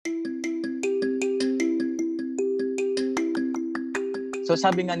So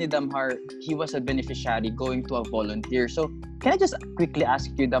sabi nga ni Damhar, he was a beneficiary going to a volunteer. So can I just quickly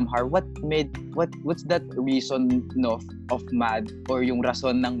ask you, Damhar, what's that reason of MAD or yung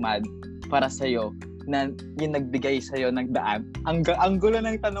rason ng MAD para sa'yo na yung nagbigay sa'yo ng daan? Ang gulo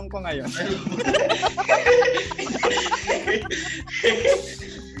ng tanong ko ngayon.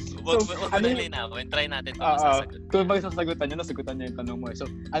 Huwag mo nang linawin. Try natin kung masasagot. Kung magsasagutan nyo, nasagutan nyo yung tanong mo. So,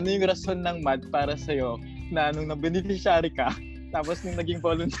 ano yung rason ng MAD para sa'yo na nung na-beneficiary ka, tapos nung naging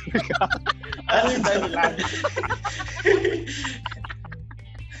volunteer ka, ano yung dahilan?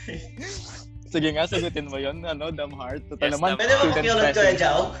 Sige nga, sagutin mo yun, Damhar. Total Yes, naman, Pwede mo pakiulit ko,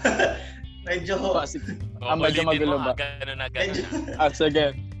 Jao? Medyo medyo magulo ba? Ganun.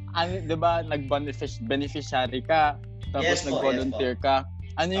 Sige. Diba, nag-beneficiary ka, tapos nag-volunteer ka.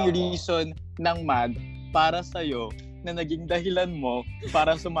 Ano yung reason ng MAD para sa'yo na naging dahilan mo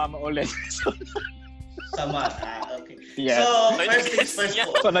para sumama ulit? sa MAD. Okay. Yes. So, first things first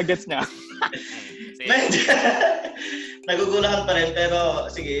po. So, nag-gets niya. Nagugulahan pa rin, pero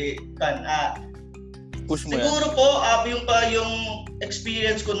sige, push mo siguro yan. Po, yung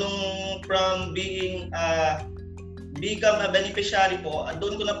experience ko nung from being become a beneficiary po,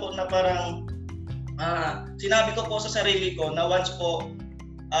 doon ko na po na parang sinabi ko po sa sarili ko na once po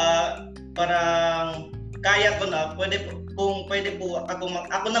parang kaya ko na, pwede po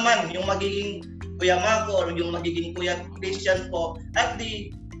ako naman yung magiging Kuya Mako or yung magiging Kuya Christian po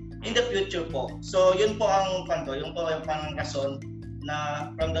in the future po. So yun po ang yung rason na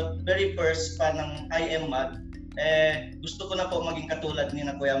from the very first pa ng I am MAD, gusto ko na po maging katulad ni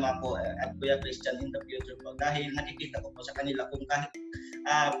na Kuya Mako at Kuya Christian in the future po, dahil nakikita ko po sa kanila kung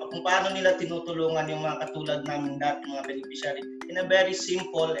paano nila tinutulungan yung mga katulad namin lahat ng mga beneficiary in a very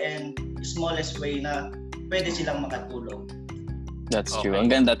simple and smallest way na pwede silang makatulong. That's true. Ang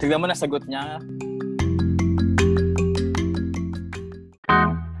ganda. Tignan mo na sagot niya.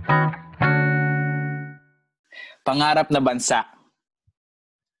 Pangarap na bansa.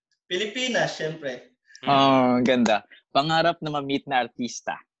 Pilipinas, syempre. Ang ganda. Pangarap na ma-meet na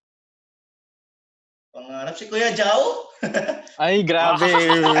artista. Pangarap si Kuya Jao? Ay, grabe.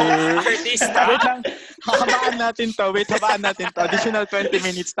 Artista. Wait lang. Habaan natin to. Additional 20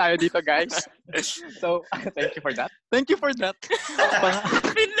 minutes tayo dito, guys. So, thank you for that.